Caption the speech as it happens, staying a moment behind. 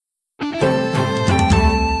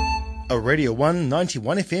a Radio 1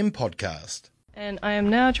 91 FM podcast. And I am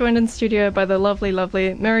now joined in studio by the lovely,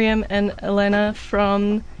 lovely Miriam and Elena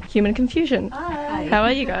from Human Confusion. Hi. How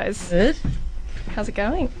are you guys? Good. How's it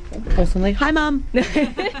going? Awesomely. Hi, Mum.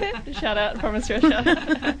 Shout out, promise you a shout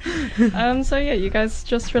out. So yeah, you guys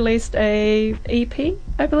just released a EP,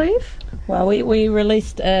 I believe? Well, we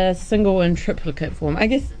released a single in triplicate form. I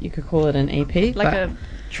guess you could call it an EP. Like a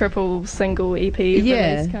triple single EP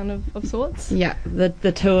release kind of sorts? Yeah,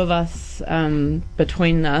 the two of us,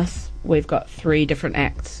 between us, we've got 3 different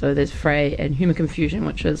acts. So there's Frey and Human Confusion,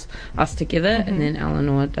 which is us together, and then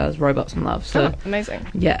Eleanor does Robots in Love. So amazing.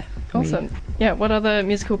 Yeah. Awesome. Yeah, what other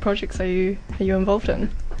musical projects are you involved in?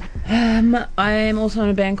 I'm also in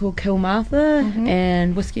a band called Kill Martha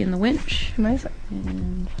and Whiskey and the Wench. Amazing.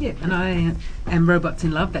 And I am Robots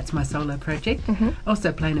in Love. That's my solo project.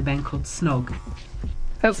 Also playing a band called Snog.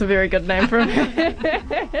 That's a very good name for a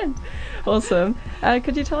band. Awesome.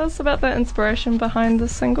 Could you tell us about the inspiration behind the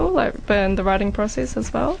single, and the writing process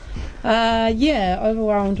as well?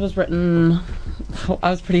 Overwhelmed was written. I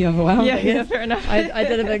was pretty overwhelmed. Yeah, fair enough. I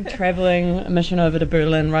did a big travelling mission over to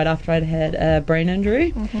Berlin right after I'd had a brain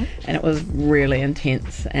injury, and it was really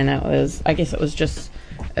intense. And it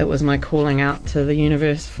was my calling out to the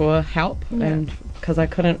universe for help, and because I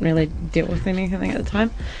couldn't really deal with anything at the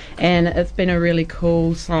time. And it's been a really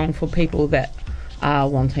cool song for people that are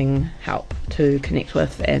wanting help to connect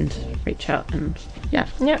with and reach out. And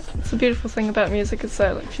it's a beautiful thing about music is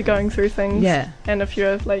that if you're going through things, and if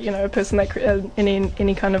you're a person that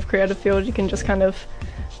any kind of creative field, you can just kind of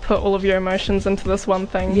put all of your emotions into this one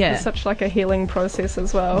thing. It's such like a healing process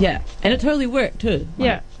as well. And it totally worked too.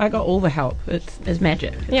 I got all the help. It's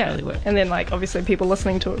magic. It totally worked. And then obviously people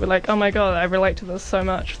listening to it were like, oh my god, I relate to this so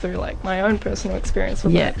much through my own personal experience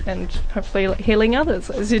with it, and hopefully healing others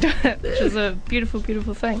as you do it, which is a beautiful,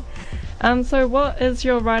 beautiful thing. So what is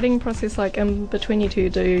your writing process like in between you two?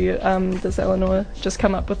 Does Eleanor just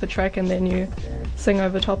come up with a track and then you sing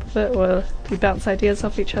over top of it, or do you bounce ideas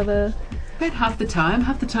off each other? About half the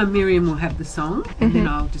time Miriam will have the song and then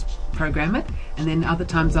I'll just program it, and then other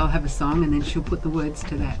times I'll have a song and then she'll put the words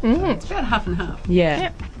to that. So it's about half and half.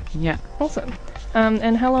 Yeah. Awesome.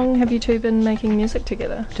 And how long have you two been making music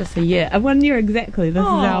together? Just a year. 1 year exactly. This is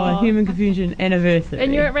our Human Confusion anniversary.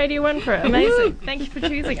 And you're at Radio 1 for it. Amazing. Thank you for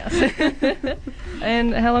choosing us.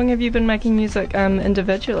 And how long have you been making music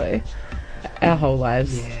individually? Our whole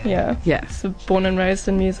lives. Yeah. So born and raised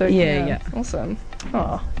in music. Yeah. Awesome.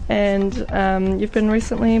 And you've been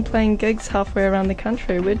recently playing gigs halfway around the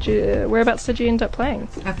country. Whereabouts did you end up playing?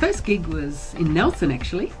 Our first gig was in Nelson,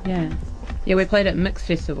 actually. Yeah, we played at Mix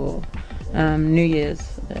Festival, New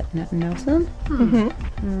Year's at Nelson.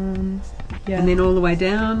 And then all the way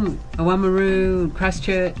down, Oamaru,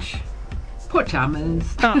 Christchurch, Port Chalmers.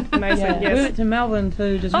 Oh, amazing. Yes. We went to Melbourne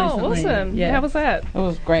too just recently. Oh, awesome. Yeah. How was that? It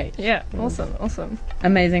was great. Yeah, awesome.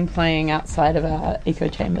 Amazing playing outside of our echo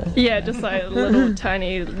chamber. Yeah, just like a little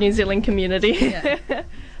tiny New Zealand community. Yeah.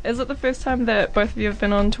 Is it the first time that both of you have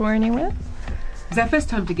been on tour anywhere? It was our first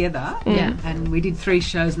time together, and we did 3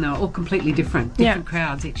 shows, and they were all completely different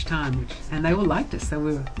crowds each time, and they all liked us, so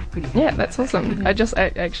we were pretty happy. Yeah, that's awesome. I just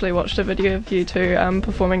actually watched a video of you two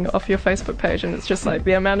performing off your Facebook page, and it's just like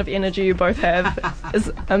the amount of energy you both have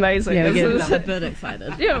is amazing. Yeah, we get a bit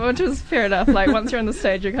excited. Yeah, which is fair enough. Once you're on the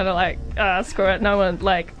stage, you're kind of like, screw it, no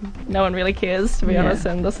one really cares, to be honest,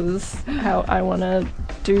 and this is how I want to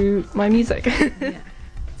do my music.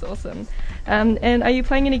 It's awesome. And are you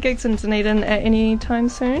playing any gigs in Dunedin at any time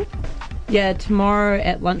soon? Yeah, tomorrow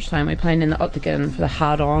at lunchtime we're playing in the Octagon for the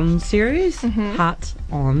Heart On series. Heart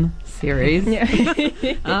On series.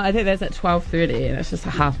 I think that's at 12:30, and it's just a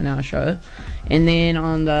half an hour show. And then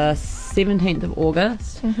on the 17th of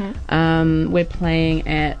August, we're playing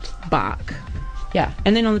at Bark. Yeah,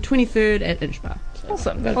 and then on the 23rd at Inchbar.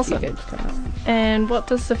 Awesome. And what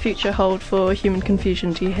does the future hold for Human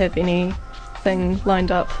Confusion? Do you have anything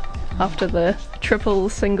lined up after the triple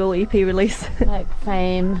single EP release? Like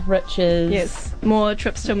fame, riches. Yes, more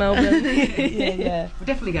trips to Melbourne. We're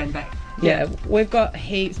definitely going back. Yeah, we've got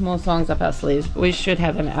heaps more songs up our sleeves. We should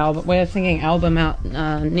have an album. We're thinking album out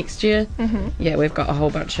next year. Yeah, we've got a whole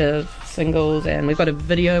bunch of singles, and we've got a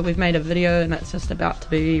video. We've made a video, and that's just about to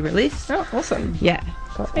be released. Oh, awesome. Yeah.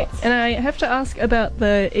 And I have to ask about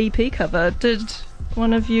the EP cover. Did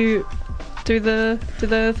one of you do the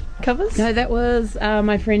covers? No, that was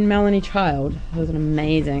my friend Melanie Child, who was an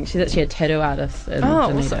amazing. She's actually a tattoo artist in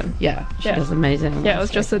Dunedin. Awesome. Yeah, she does amazing. Yeah, I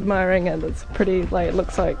was just admiring it. It's pretty, it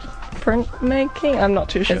looks like printmaking. I'm not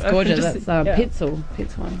too sure. It's gorgeous. It's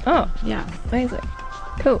Petzl one. Oh, yeah, amazing.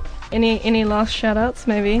 Cool. Any last shout outs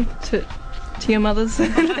maybe to to your mothers.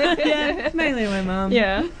 Yeah, mainly my mum.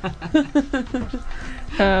 Yeah.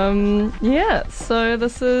 Yeah, so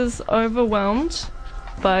this is Overwhelmed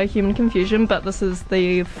by Human Confusion, but this is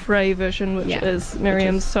the Frey version, which is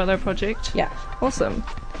Miriam's solo project. Yeah. Awesome.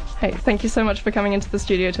 Hey, thank you so much for coming into the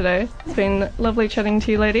studio today. It's been lovely chatting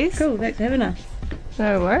to you ladies. Cool, thanks for having us.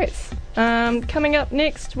 No worries. Coming up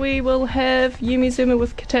next, we will have Yumi Zuma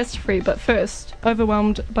with Catastrophe, but first,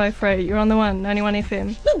 Overwhelmed by Frey. You're on the one, 91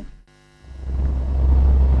 FM. Woo!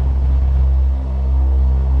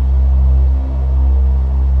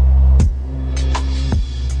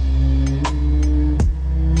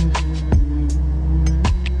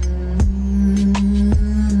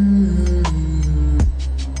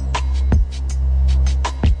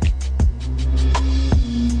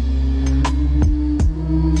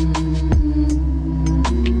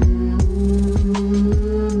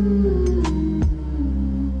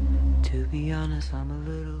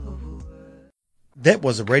 That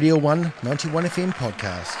was a Radio 1 91 FM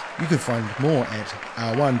podcast. You can find more at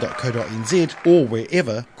r1.co.nz or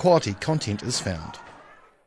wherever quality content is found.